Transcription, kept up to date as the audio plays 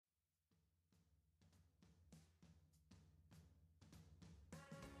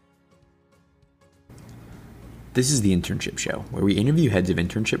This is the Internship Show, where we interview heads of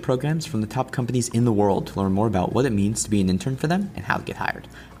internship programs from the top companies in the world to learn more about what it means to be an intern for them and how to get hired.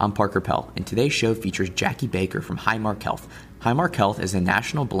 I'm Parker Pell, and today's show features Jackie Baker from Highmark Health. Highmark Health is a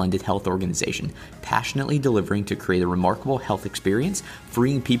national blended health organization passionately delivering to create a remarkable health experience,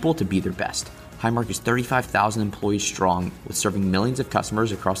 freeing people to be their best. Highmark is 35,000 employees strong, with serving millions of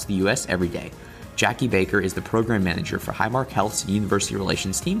customers across the U.S. every day. Jackie Baker is the program manager for Highmark Health's University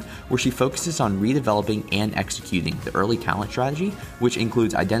Relations team, where she focuses on redeveloping and executing the early talent strategy, which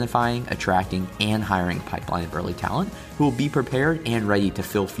includes identifying, attracting, and hiring a pipeline of early talent who will be prepared and ready to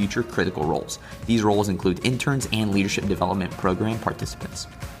fill future critical roles. These roles include interns and leadership development program participants.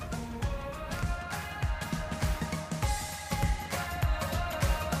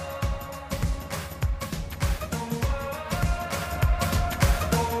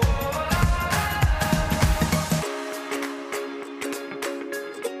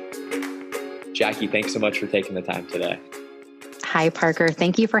 Jackie, thanks so much for taking the time today. Hi, Parker.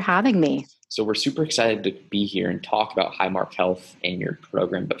 Thank you for having me. So we're super excited to be here and talk about Highmark Health and your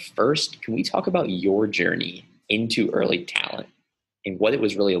program. But first, can we talk about your journey into early talent and what it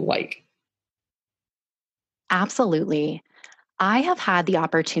was really like? Absolutely. I have had the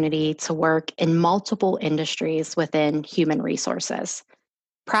opportunity to work in multiple industries within human resources.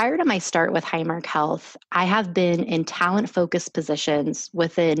 Prior to my start with Highmark Health, I have been in talent-focused positions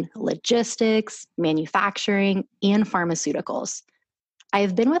within logistics, manufacturing, and pharmaceuticals. I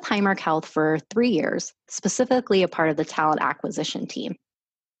have been with Highmark Health for 3 years, specifically a part of the talent acquisition team.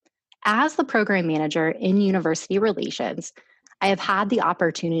 As the program manager in university relations, I have had the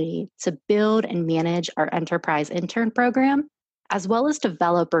opportunity to build and manage our enterprise intern program, as well as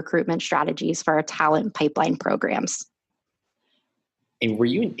develop recruitment strategies for our talent pipeline programs. And were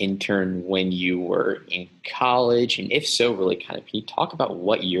you an intern when you were in college? And if so, really kind of, can you talk about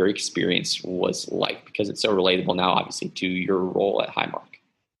what your experience was like? Because it's so relatable now, obviously, to your role at Highmark.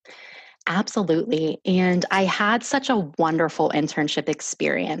 Absolutely. And I had such a wonderful internship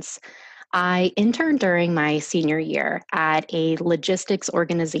experience. I interned during my senior year at a logistics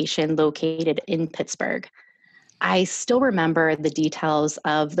organization located in Pittsburgh. I still remember the details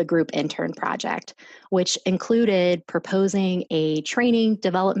of the group intern project, which included proposing a training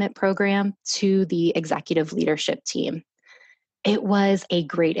development program to the executive leadership team. It was a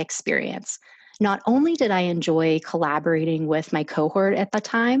great experience. Not only did I enjoy collaborating with my cohort at the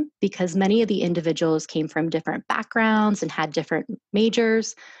time, because many of the individuals came from different backgrounds and had different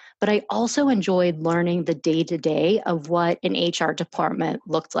majors, but I also enjoyed learning the day-to-day of what an HR department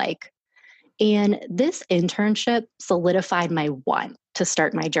looked like. And this internship solidified my want to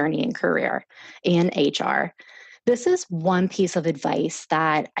start my journey and career in HR. This is one piece of advice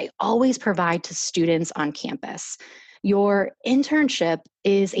that I always provide to students on campus. Your internship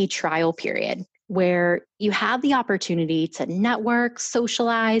is a trial period where you have the opportunity to network,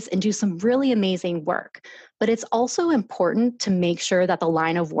 socialize, and do some really amazing work. But it's also important to make sure that the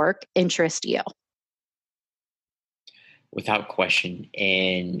line of work interests you. Without question.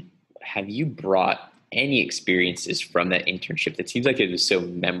 And have you brought any experiences from that internship that seems like it was so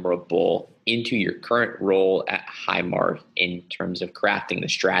memorable into your current role at Highmark in terms of crafting the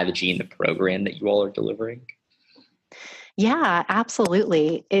strategy and the program that you all are delivering? Yeah,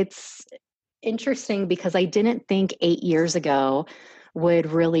 absolutely. It's interesting because I didn't think 8 years ago would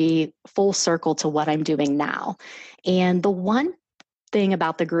really full circle to what I'm doing now. And the one thing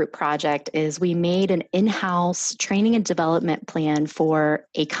about the group project is we made an in-house training and development plan for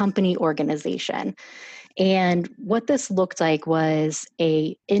a company organization. And what this looked like was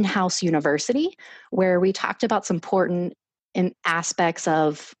a in-house university where we talked about some important aspects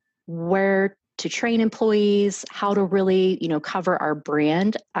of where to train employees, how to really, cover our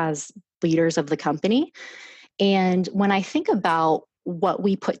brand as leaders of the company. And when I think about what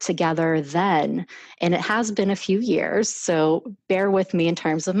we put together then, and it has been a few years, so bear with me in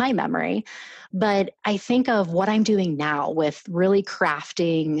terms of my memory, but I think of what I'm doing now with really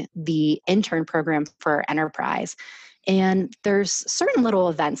crafting the intern program for enterprise. And there's certain little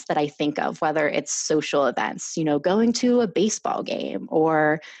events that I think of, whether it's social events, going to a baseball game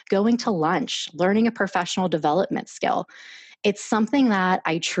or going to lunch, learning a professional development skill. It's something that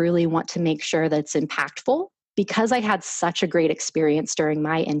I truly want to make sure that's impactful because I had such a great experience during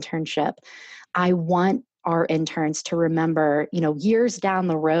my internship. I want our interns to remember, years down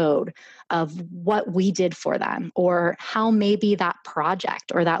the road of what we did for them or how maybe that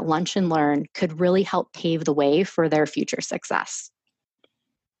project or that lunch and learn could really help pave the way for their future success.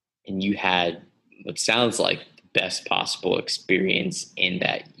 And you had what sounds like the best possible experience in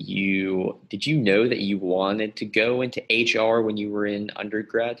that did you know that you wanted to go into HR when you were in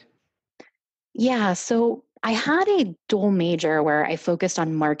undergrad? Yeah, so I had a dual major where I focused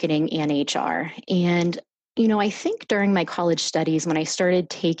on marketing and HR. And, I think during my college studies, when I started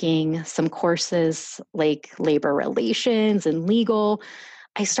taking some courses like labor relations and legal,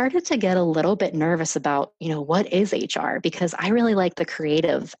 I started to get a little bit nervous about, what is HR? Because I really like the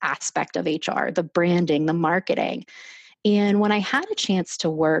creative aspect of HR, the branding, the marketing. And when I had a chance to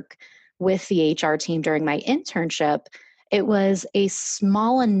work with the HR team during my internship, it was a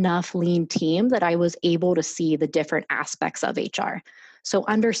small enough lean team that I was able to see the different aspects of HR. So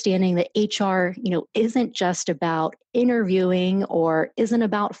understanding that HR, isn't just about interviewing or isn't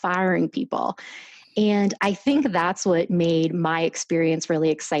about firing people. And I think that's what made my experience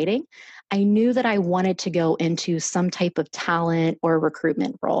really exciting. I knew that I wanted to go into some type of talent or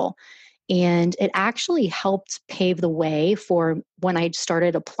recruitment role. And it actually helped pave the way for when I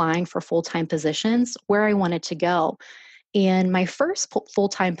started applying for full time positions where I wanted to go. And my first full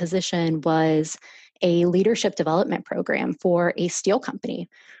time position was a leadership development program for a steel company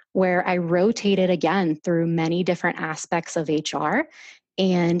where I rotated again through many different aspects of HR.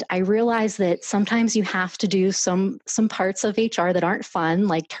 And I realized that sometimes you have to do some parts of HR that aren't fun,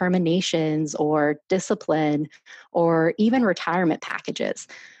 like terminations or discipline or even retirement packages.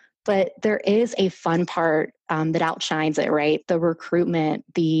 But there is a fun part that outshines it, right? The recruitment,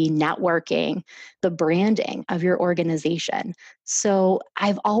 the networking, the branding of your organization. So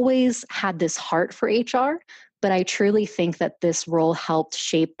I've always had this heart for HR, but I truly think that this role helped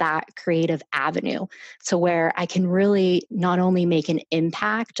shape that creative avenue to where I can really not only make an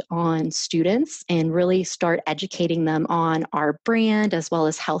impact on students and really start educating them on our brand as well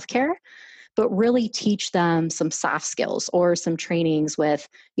as healthcare, but really teach them some soft skills or some trainings with,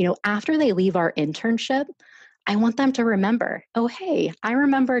 after they leave our internship, I want them to remember, oh, hey, I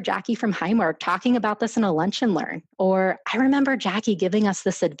remember Jackie from Highmark talking about this in a lunch and learn, or I remember Jackie giving us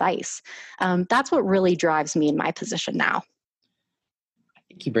this advice. That's what really drives me in my position now. I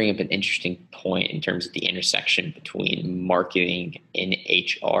think you bring up an interesting point in terms of the intersection between marketing and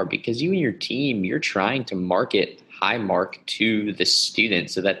HR, because you and your team, you're trying to market Highmark to the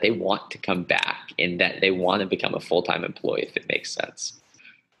students so that they want to come back and that they want to become a full-time employee, if it makes sense.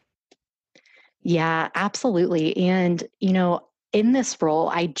 Yeah, absolutely. And, in this role,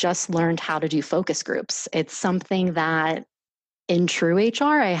 I just learned how to do focus groups. It's something that in true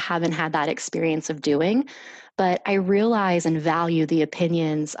HR, I haven't had that experience of doing, but I realize and value the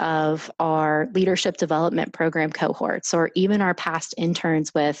opinions of our leadership development program cohorts or even our past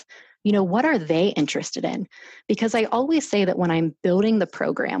interns with, what are they interested in? Because I always say that when I'm building the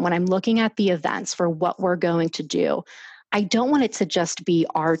program, when I'm looking at the events for what we're going to do, I don't want it to just be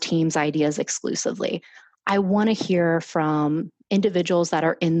our team's ideas exclusively. I want to hear from individuals that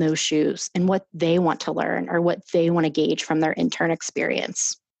are in those shoes and what they want to learn or what they want to gauge from their intern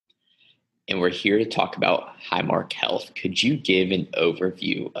experience. And we're here to talk about Highmark Health. Could you give an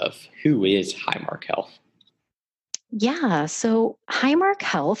overview of who is Highmark Health? Yeah, so Highmark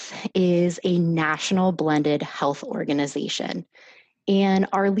Health is a national blended health organization, and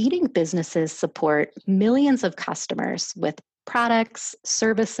our leading businesses support millions of customers with products,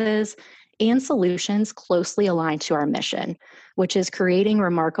 services, and solutions closely aligned to our mission, which is creating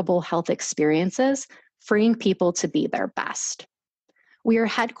remarkable health experiences, freeing people to be their best. We are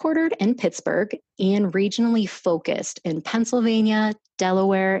headquartered in Pittsburgh and regionally focused in Pennsylvania,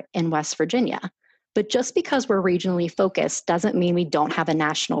 Delaware, and West Virginia. But just because we're regionally focused doesn't mean we don't have a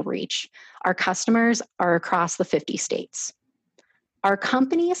national reach. Our customers are across the 50 states. Our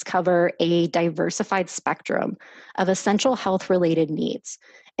companies cover a diversified spectrum of essential health related needs,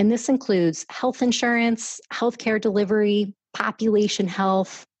 and this includes health insurance, healthcare delivery, population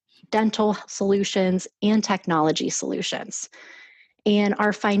health, dental solutions, and technology solutions. And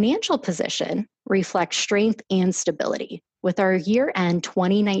our financial position reflects strength and stability, with our year end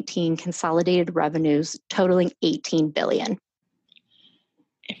 2019 consolidated revenues totaling 18 billion.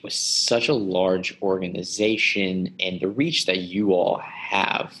 And with such a large organization and the reach that you all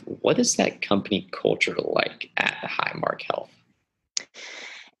have, what is that company culture like at Highmark Health?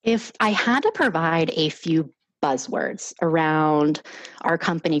 If I had to provide a few buzzwords around our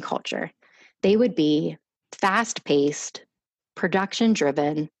company culture, they would be fast paced, production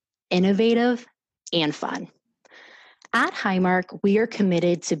driven, innovative, and fun. At Highmark, we are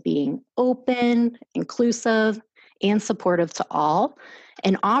committed to being open, inclusive, and supportive to all,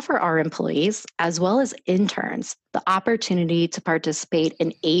 and offer our employees, as well as interns, the opportunity to participate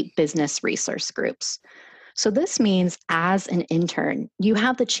in 8 business resource groups. So, this means as an intern, you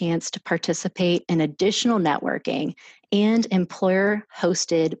have the chance to participate in additional networking and employer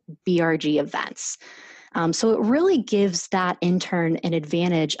hosted BRG events. So it really gives that intern an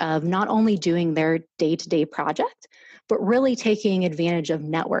advantage of not only doing their day-to-day project, but really taking advantage of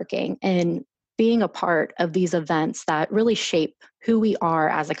networking and being a part of these events that really shape who we are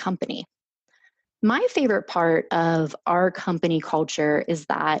as a company. My favorite part of our company culture is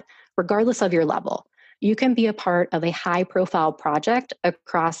that regardless of your level, you can be a part of a high profile project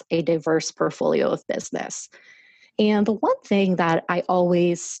across a diverse portfolio of business. And the one thing that I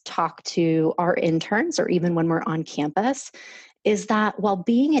always talk to our interns, or even when we're on campus, is that while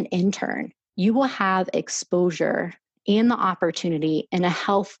being an intern, you will have exposure and the opportunity in a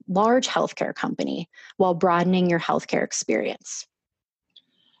large healthcare company while broadening your healthcare experience.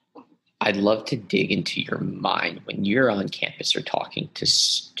 I'd love to dig into your mind when you're on campus or talking to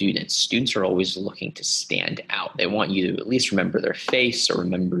students. Students are always looking to stand out. They want you to at least remember their face or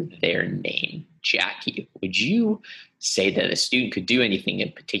remember their name. Jackie, would you say that a student could do anything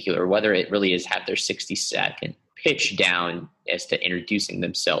in particular, whether it really is have their 60-second pitch down as to introducing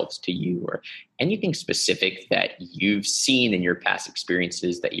themselves to you, or anything specific that you've seen in your past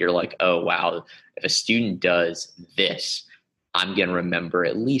experiences that you're like, oh, wow, if a student does this, I'm going to remember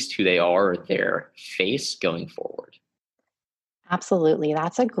at least who they are or their face going forward? Absolutely.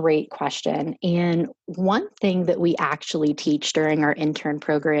 That's a great question. And one thing that we actually teach during our intern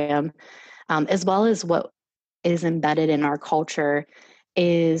program, as well as what is embedded in our culture,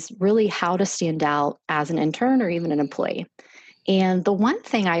 is really how to stand out as an intern or even an employee. And the one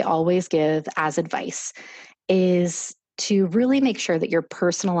thing I always give as advice is to really make sure that you're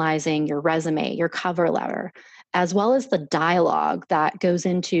personalizing your resume, your cover letter, as well as the dialogue that goes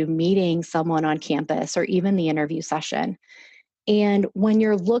into meeting someone on campus or even the interview session. And when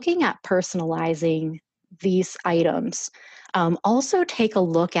you're looking at personalizing these items, also take a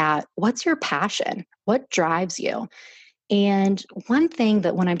look at what's your passion, what drives you. And one thing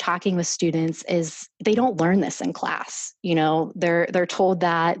that when I'm talking with students is they don't learn this in class. You know, they're told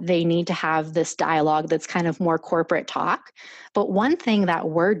that they need to have this dialogue that's kind of more corporate talk. But one thing that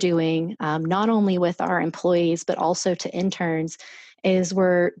we're doing, not only with our employees but also to interns, is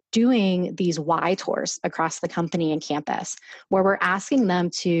we're doing these why tours across the company and campus, where we're asking them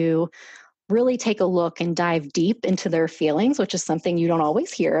to really take a look and dive deep into their feelings, which is something you don't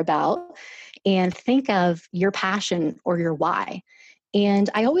always hear about, and think of your passion or your why. And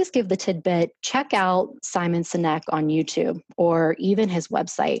I always give the tidbit, check out Simon Sinek on YouTube or even his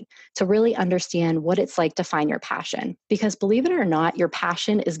website to really understand what it's like to find your passion. Because believe it or not, your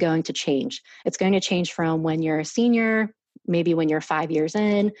passion is going to change. It's going to change from when you're a senior, maybe when you're 5 years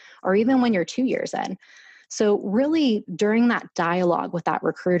in, or even when you're 2 years in. So, really, during that dialogue with that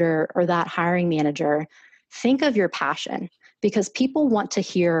recruiter or that hiring manager, think of your passion because people want to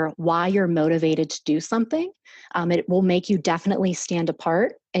hear why you're motivated to do something. It will make you definitely stand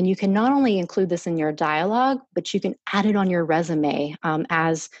apart. And you can not only include this in your dialogue, but you can add it on your resume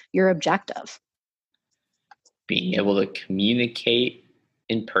as your objective. Being able to communicate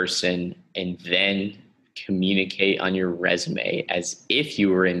in person and then communicate on your resume as if you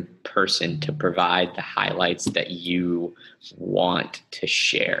were in person to provide the highlights that you want to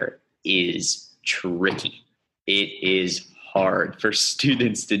share is tricky. It is hard for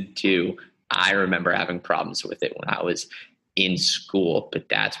students to do. I remember having problems with it when I was in school, but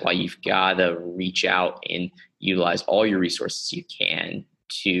that's why you've got to reach out and utilize all your resources you can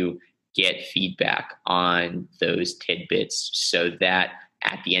to get feedback on those tidbits so that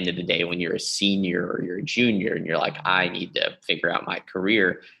at the end of the day, when you're a senior or you're a junior and you're like, I need to figure out my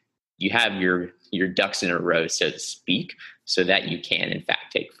career, you have your ducks in a row, so to speak, so that you can, in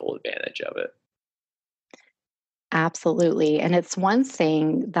fact, take full advantage of it. Absolutely. And it's one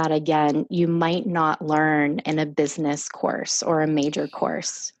thing that, again, you might not learn in a business course or a major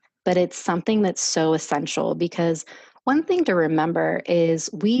course, but it's something that's so essential because one thing to remember is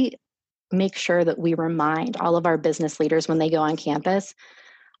we make sure that we remind all of our business leaders when they go on campus,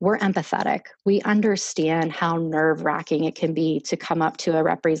 we're empathetic. We understand how nerve wracking it can be to come up to a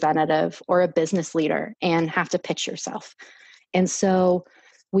representative or a business leader and have to pitch yourself. And so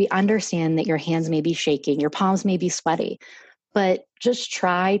we understand that your hands may be shaking, your palms may be sweaty, but just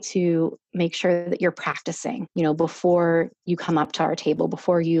try to make sure that you're practicing, before you come up to our table,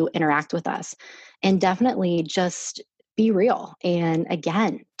 before you interact with us. And definitely just be real. And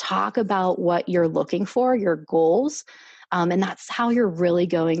again, talk about what you're looking for, your goals. And that's how you're really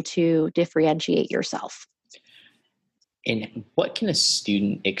going to differentiate yourself. And what can a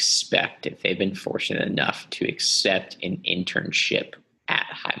student expect if they've been fortunate enough to accept an internship at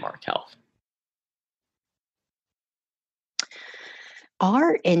Highmark Health?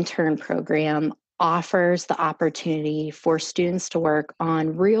 Our intern program offers the opportunity for students to work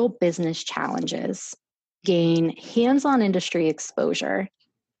on real business challenges gain hands-on industry exposure,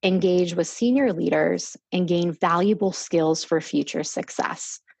 engage with senior leaders, and gain valuable skills for future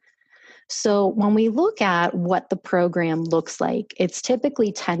success. So, when we look at what the program looks like, it's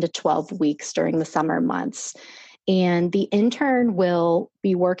typically 10 to 12 weeks during the summer months. And the intern will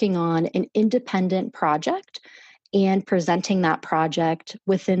be working on an independent project and presenting that project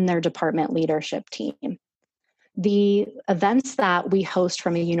within their department leadership team. The events that we host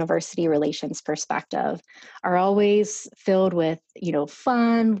from a university relations perspective are always filled with,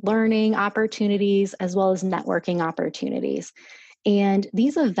 fun, learning opportunities, as well as networking opportunities. And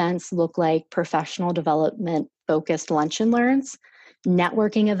these events look like professional development focused lunch and learns,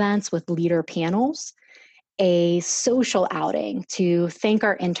 networking events with leader panels, a social outing to thank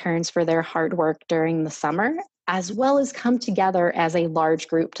our interns for their hard work during the summer, as well as come together as a large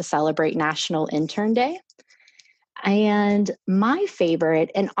group to celebrate National Intern Day. And my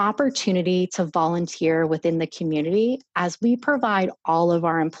favorite, an opportunity to volunteer within the community as we provide all of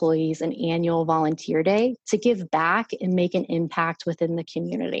our employees an annual volunteer day to give back and make an impact within the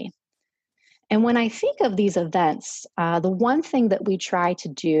community. And when I think of these events, the one thing that we try to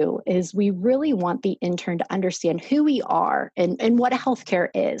do is we really want the intern to understand who we are and what healthcare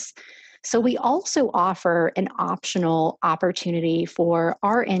is. So we also offer an optional opportunity for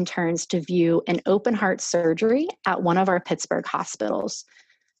our interns to view an open heart surgery at one of our Pittsburgh hospitals.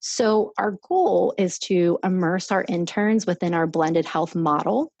 So our goal is to immerse our interns within our blended health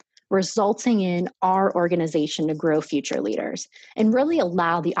model, resulting in our organization to grow future leaders and really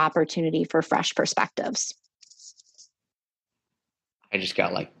allow the opportunity for fresh perspectives. I just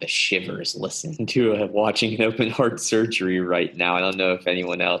got like the shivers listening to watching an open heart surgery right now. I don't know if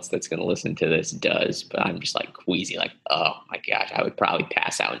anyone else that's going to listen to this does, but I'm just like queasy, like, oh my gosh, I would probably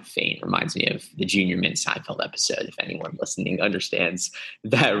pass out and faint. Reminds me of the Junior Mint Seinfeld episode, if anyone listening understands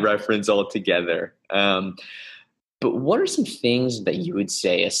that reference altogether. But what are some things that you would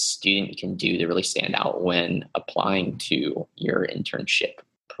say a student can do to really stand out when applying to your internship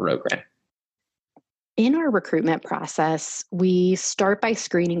program? In our recruitment process, we start by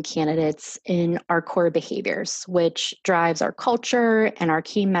screening candidates in our core behaviors, which drives our culture and our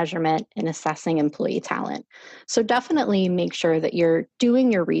key measurement in assessing employee talent. So definitely make sure that you're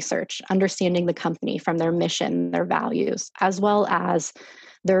doing your research, understanding the company from their mission, their values, as well as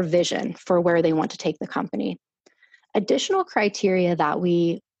their vision for where they want to take the company. Additional criteria that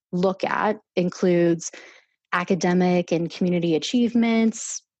we look at includes academic and community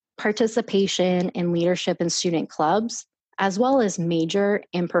achievements, participation in leadership and student clubs, as well as major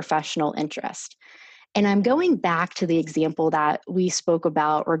and professional interest. And I'm going back to the example that we spoke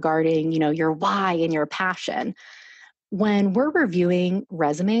about regarding, your why and your passion. When we're reviewing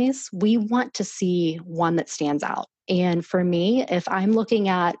resumes, we want to see one that stands out. And for me, if I'm looking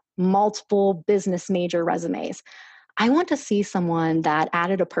at multiple business major resumes, I want to see someone that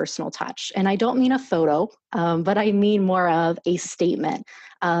added a personal touch. And I don't mean a photo, but I mean more of a statement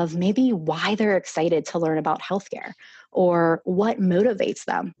of maybe why they're excited to learn about healthcare or what motivates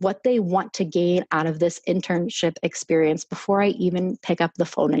them, what they want to gain out of this internship experience before I even pick up the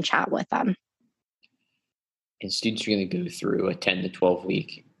phone and chat with them. And students are going to go through a 10 to 12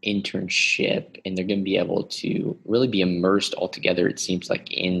 week internship, and they're going to be able to really be immersed altogether, it seems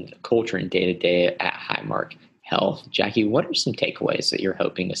like, in culture and day to day at Highmark Health. Jackie, what are some takeaways that you're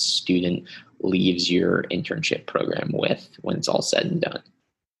hoping a student leaves your internship program with when it's all said and done?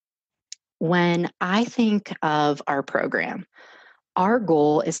 When I think of our program, our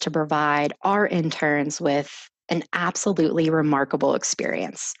goal is to provide our interns with an absolutely remarkable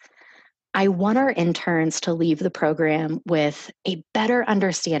experience. I want our interns to leave the program with a better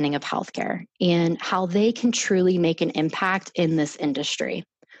understanding of healthcare and how they can truly make an impact in this industry.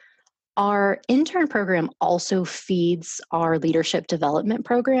 Our intern program also feeds our leadership development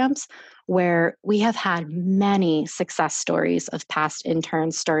programs, where we have had many success stories of past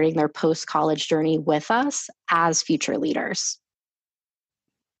interns starting their post-college journey with us as future leaders.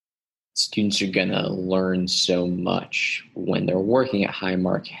 Students are going to learn so much when they're working at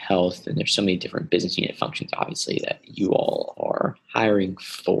Highmark Health, and there's so many different business unit functions, obviously, that you all are hiring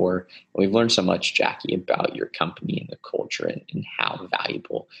for. We've learned so much, Jackie, about your company and the culture and how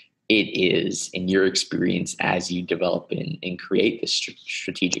valuable it is in your experience as you develop and create this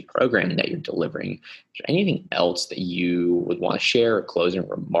strategic program that you're delivering. Is there anything else that you would want to share or closing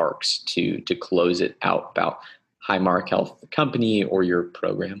remarks to close it out about Highmark Health, the company, or your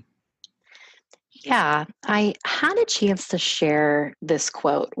program? Yeah, I had a chance to share this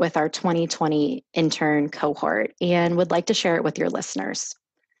quote with our 2020 intern cohort and would like to share it with your listeners.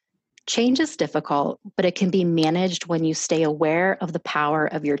 Change is difficult, but it can be managed when you stay aware of the power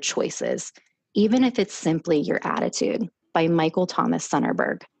of your choices, even if it's simply your attitude, by Michael Thomas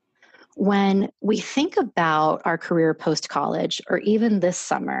Sunnerberg. When we think about our career post college, or even this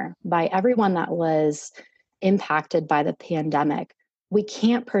summer, by everyone that was impacted by the pandemic, we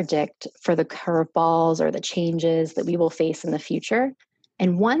can't predict for the curveballs or the changes that we will face in the future.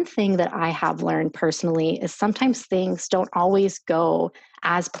 And one thing that I have learned personally is sometimes things don't always go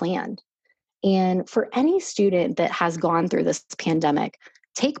as planned. And for any student that has gone through this pandemic,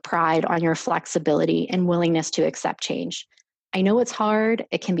 take pride on your flexibility and willingness to accept change. I know it's hard,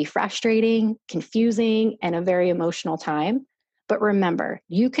 it can be frustrating, confusing, and a very emotional time. But remember,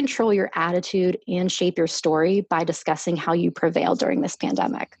 you control your attitude and shape your story by discussing how you prevail during this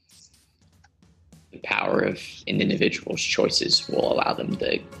pandemic. The power of an individual's choices will allow them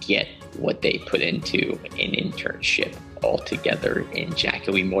to get what they put into an internship altogether. And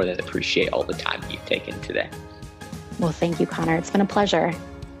Jackie, we more than appreciate all the time you've taken today. Well, thank you, Connor. It's been a pleasure.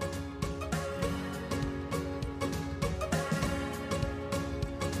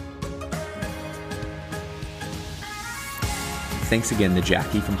 Thanks again to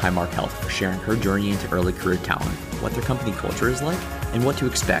Jackie from Highmark Health for sharing her journey into early career talent, what their company culture is like, and what to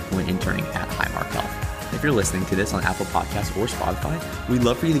expect when interning at Highmark Health. If you're listening to this on Apple Podcasts or Spotify, we'd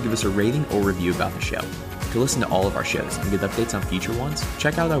love for you to give us a rating or review about the show. To listen to all of our shows and get updates on future ones,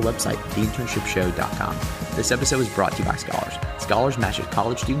 check out our website, theinternshipshow.com. This episode was brought to you by Scholars. Scholars matches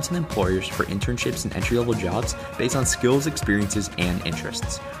college students and employers for internships and entry-level jobs based on skills, experiences, and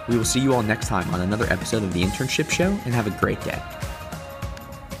interests. We will see you all next time on another episode of The Internship Show, and have a great day.